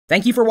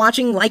Thank you for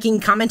watching,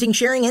 liking, commenting,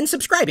 sharing, and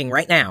subscribing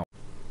right now.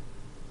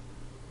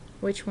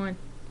 Which one?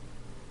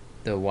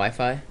 The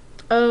Wi-Fi?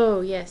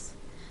 Oh, yes.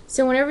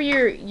 So whenever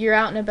you're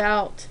out and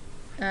about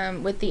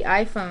with the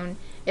iPhone,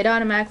 it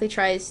automatically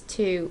tries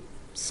to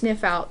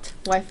sniff out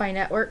Wi-Fi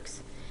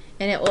networks,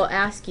 and it will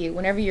ask you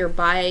whenever you're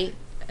by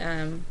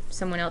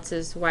someone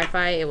else's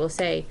Wi-Fi. It will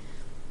say,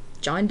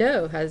 "John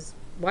Doe has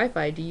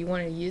Wi-Fi. Do you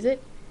want to use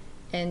it?"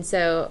 And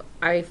so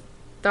I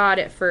thought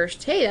at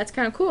first, "Hey, that's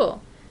kind of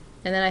cool."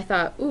 And then I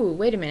thought, "Ooh,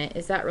 wait a minute,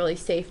 is that really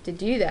safe to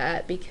do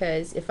that?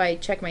 Because if I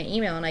check my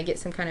email and I get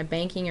some kind of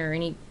banking or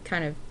any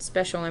kind of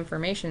special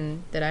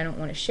information that I don't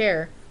want to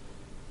share,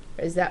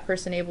 is that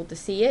person able to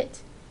see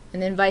it?"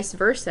 And then vice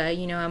versa,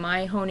 you know, am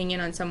I honing in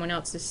on someone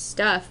else's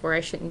stuff where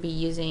I shouldn't be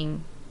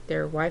using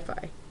their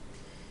Wi-Fi?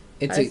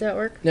 How does that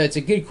work? No, it's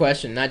a good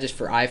question, not just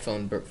for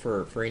iPhone, but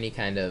for any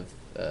kind of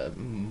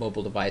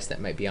mobile device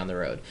that might be on the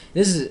road.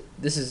 This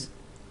is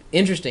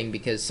interesting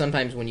because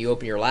sometimes when you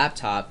open your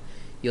laptop,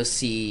 you'll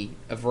see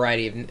a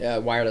variety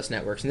of wireless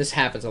networks, and this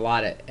happens a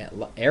lot at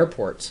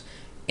airports.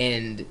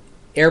 And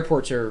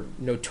airports are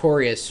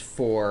notorious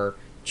for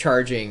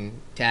charging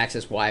to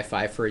access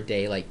Wi-Fi for a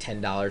day, like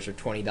 $10 or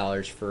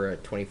 $20 for a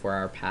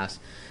 24-hour pass.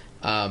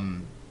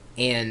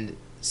 And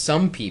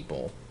some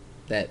people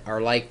that are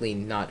likely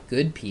not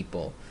good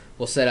people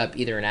will set up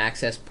either an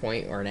access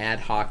point or an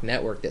ad hoc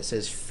network that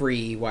says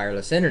free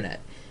wireless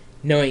internet,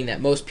 knowing that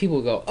most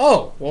people go,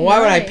 "Oh, well, why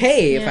would I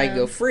pay if I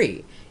go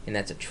free?" And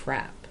that's a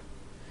trap.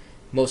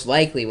 Most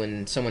likely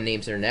when someone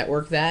names their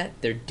network that,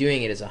 they're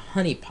doing it as a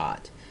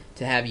honeypot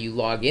to have you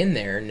log in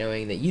there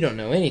knowing that you don't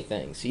know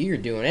anything. So you're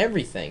doing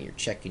everything. You're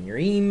checking your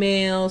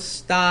email,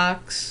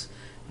 stocks,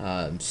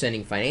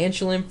 sending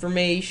financial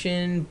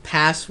information,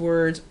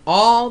 passwords,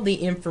 all the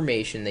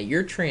information that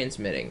you're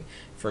transmitting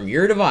from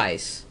your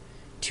device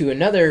to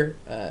another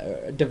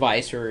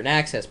device or an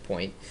access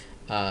point.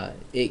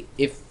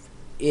 If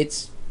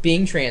it's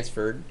being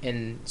transferred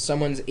and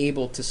someone's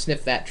able to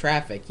sniff that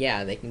traffic,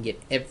 yeah, they can get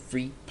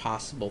every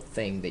possible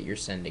thing that you're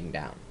sending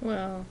down.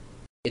 Well,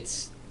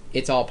 it's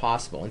all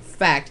possible. In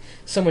fact,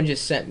 someone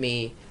just sent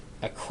me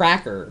a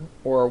cracker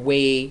or a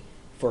way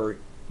for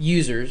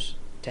users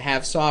to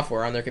have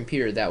software on their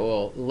computer that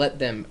will let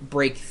them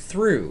break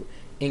through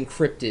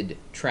encrypted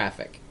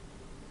traffic.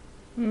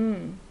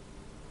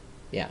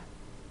 Yeah.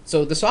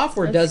 So the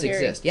software does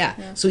exist,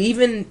 yeah. So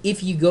even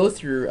if you go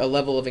through a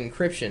level of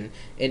encryption,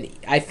 and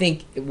I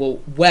think, well,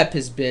 WEP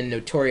has been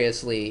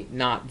notoriously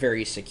not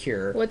very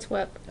secure. What's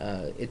WEP?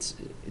 It's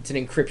an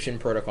encryption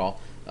protocol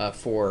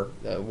for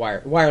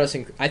wireless.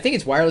 I think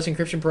it's wireless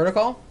encryption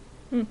protocol.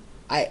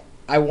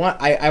 I want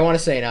to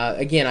say now,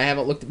 again, I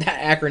haven't looked at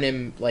that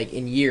acronym like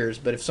in years,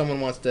 but if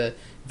someone wants to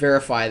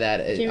verify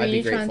that, I'd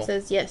be grateful.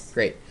 Says yes.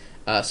 Great.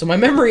 So my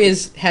memory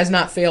has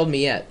not failed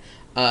me yet.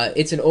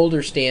 It's an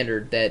older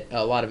standard that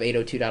a lot of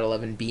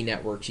 802.11b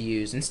networks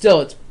use, and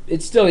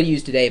it's still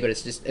used today, but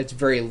it's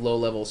very low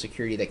level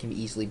security that can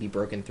easily be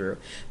broken through.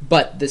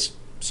 But this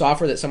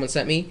software that someone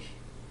sent me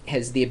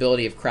has the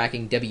ability of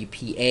cracking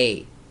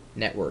WPA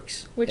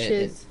networks, which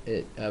is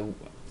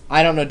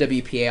I don't know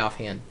WPA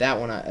offhand. That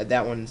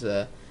one's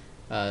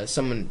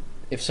someone,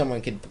 if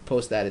someone could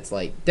post that, it's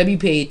like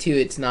WPA2.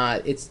 It's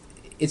not. It's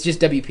just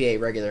WPA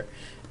regular.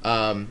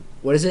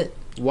 What is it?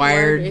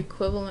 Wired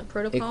equivalent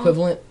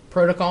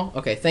protocol.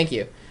 Okay, thank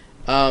you.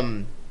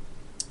 No,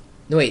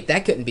 wait,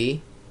 that couldn't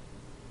be.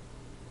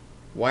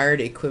 Wired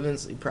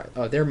equivalency.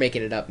 Oh, they're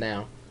making it up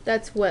now.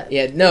 That's what.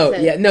 Yeah, no,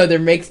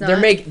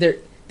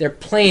 they're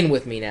playing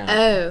with me now.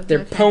 Oh,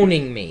 they're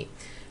poning me.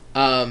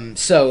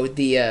 So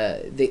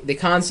the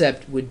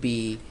concept would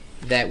be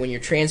that when you're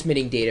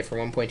transmitting data from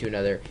one point to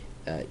another,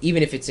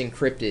 even if it's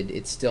encrypted,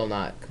 it's still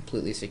not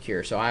completely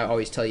secure. So I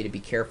always tell you to be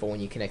careful when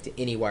you connect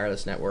to any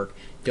wireless network.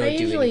 Don't do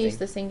anything. I usually use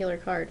the singular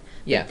card.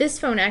 Yeah. But this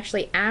phone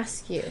actually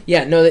asks you.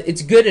 Yeah, no,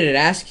 it's good that it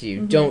asks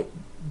you. Don't.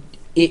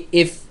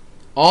 If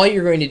all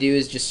you're going to do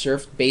is just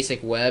surf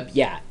basic web,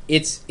 yeah,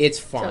 it's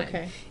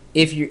fine.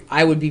 It's okay.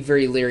 I would be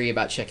very leery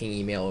about checking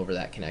email over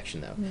that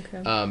connection though.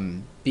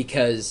 Okay.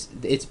 Because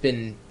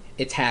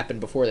it's happened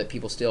before that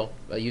people steal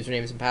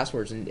usernames and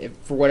passwords, and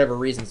for whatever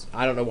reasons,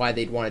 I don't know why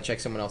they'd want to check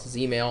someone else's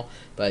email,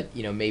 but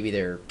maybe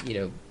they're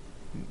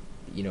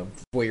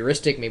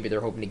voyeuristic, maybe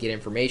they're hoping to get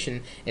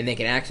information and they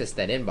can access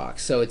that inbox.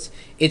 So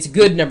it's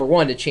good, number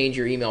one, to change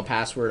your email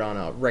password on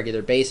a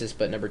regular basis,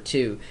 but number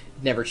two,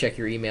 never check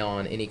your email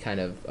on any kind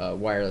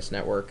of wireless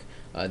network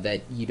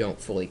that you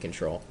don't fully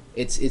control.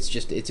 It's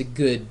a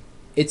good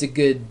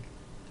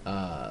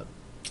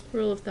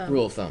rule of thumb.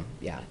 Rule of thumb,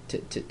 yeah,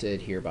 to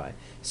adhere by.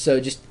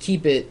 So just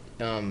keep it.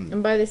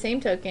 And by the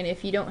same token,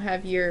 if you don't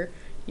have your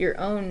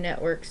own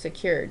network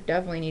secured,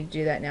 definitely need to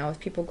do that now with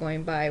people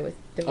going by with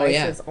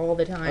devices all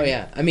the time. Oh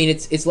yeah, I mean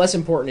it's less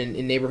important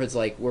in neighborhoods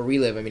like where we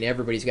live. I mean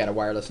everybody's got a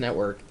wireless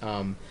network.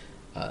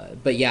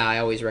 But yeah, I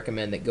always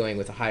recommend that going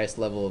with the highest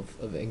level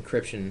of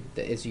encryption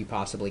as you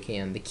possibly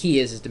can. The key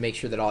is to make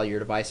sure that all your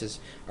devices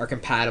are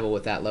compatible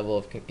with that level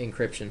of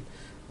encryption.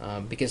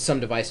 Because some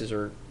devices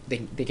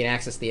they can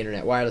access the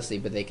internet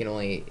wirelessly, but they can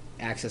only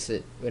access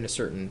it in a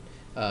certain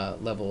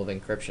level of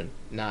encryption.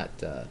 Not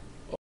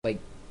like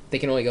they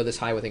can only go this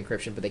high with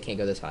encryption, but they can't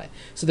go this high.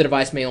 So the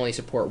device may only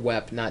support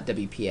WEP, not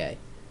WPA,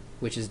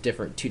 which is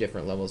two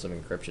different levels of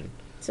encryption.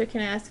 So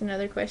can I ask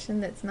another question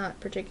that's not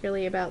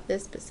particularly about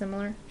this, but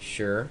similar?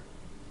 Sure.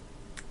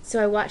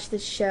 So I watched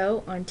this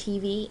show on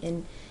TV,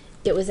 and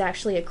it was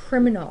actually a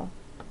criminal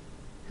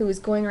who was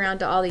going around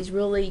to all these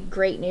really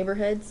great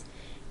neighborhoods,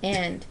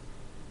 and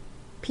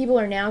people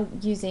are now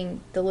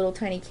using the little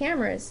tiny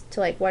cameras to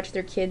like watch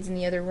their kids in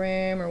the other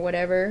room or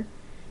whatever.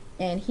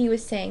 And he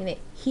was saying that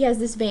he has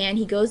this van,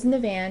 he goes in the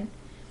van,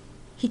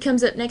 he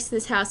comes up next to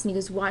this house and he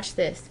goes, watch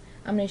this,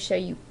 I'm going to show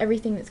you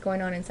everything that's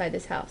going on inside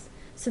this house.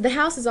 So the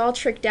house is all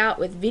tricked out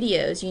with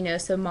videos, you know,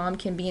 so mom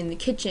can be in the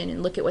kitchen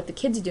and look at what the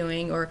kid's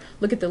doing, or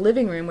look at the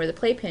living room where the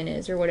playpen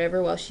is or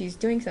whatever while she's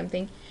doing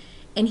something.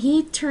 And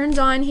he turns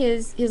on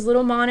his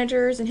little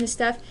monitors and his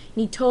stuff,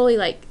 and he totally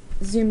like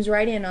zooms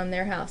right in on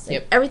their house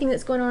and everything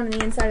that's going on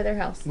the inside of their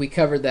house. We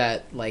covered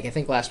that, like, I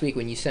think last week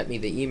when you sent me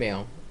the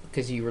email,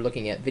 because you were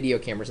looking at video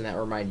cameras, and that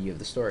reminded you of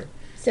the story.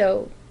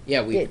 So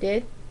yeah, it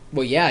did?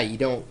 Well, yeah, you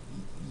don't...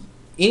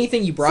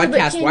 Anything you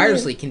broadcast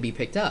wirelessly can be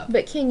picked up.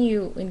 But can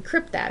you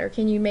encrypt that, or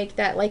can you make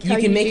that like how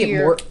you can make it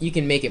your more? You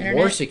can make it internet?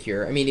 more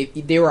secure. I mean,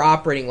 if they were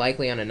operating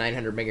likely on a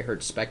 900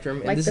 megahertz spectrum,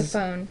 and like this the is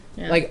phone,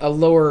 yeah. like a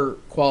lower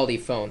quality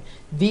phone.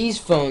 These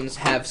phones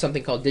have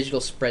something called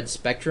digital spread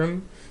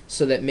spectrum,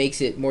 so that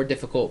makes it more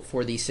difficult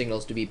for these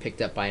signals to be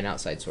picked up by an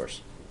outside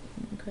source.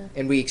 Okay.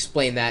 And we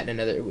explain that in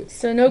another.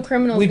 So no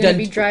criminal's going to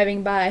be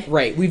driving by.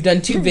 Right. We've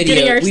done two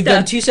videos. We've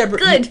done two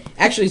separate. Good.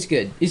 Actually, it's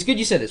good. It's good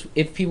you said this.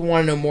 If people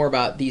want to know more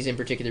about these in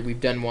particular,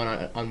 we've done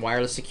one on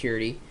wireless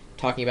security,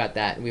 talking about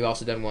that, and we've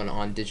also done one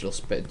on digital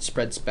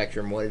spread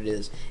spectrum, what it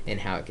is and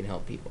how it can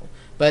help people.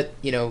 But,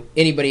 you know,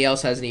 anybody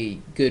else has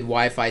any good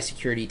Wi-Fi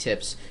security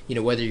tips, you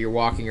know, whether you're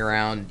walking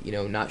around, you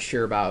know, not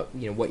sure about,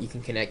 you know, what you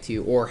can connect to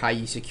or how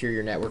you secure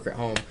your network at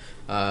home,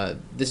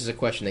 this is a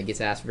question that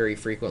gets asked very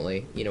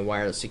frequently, you know,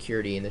 wireless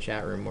security in the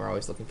chat room. We're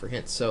always looking for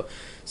hints. So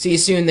see you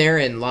soon there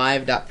in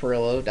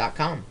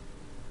live.pirillo.com.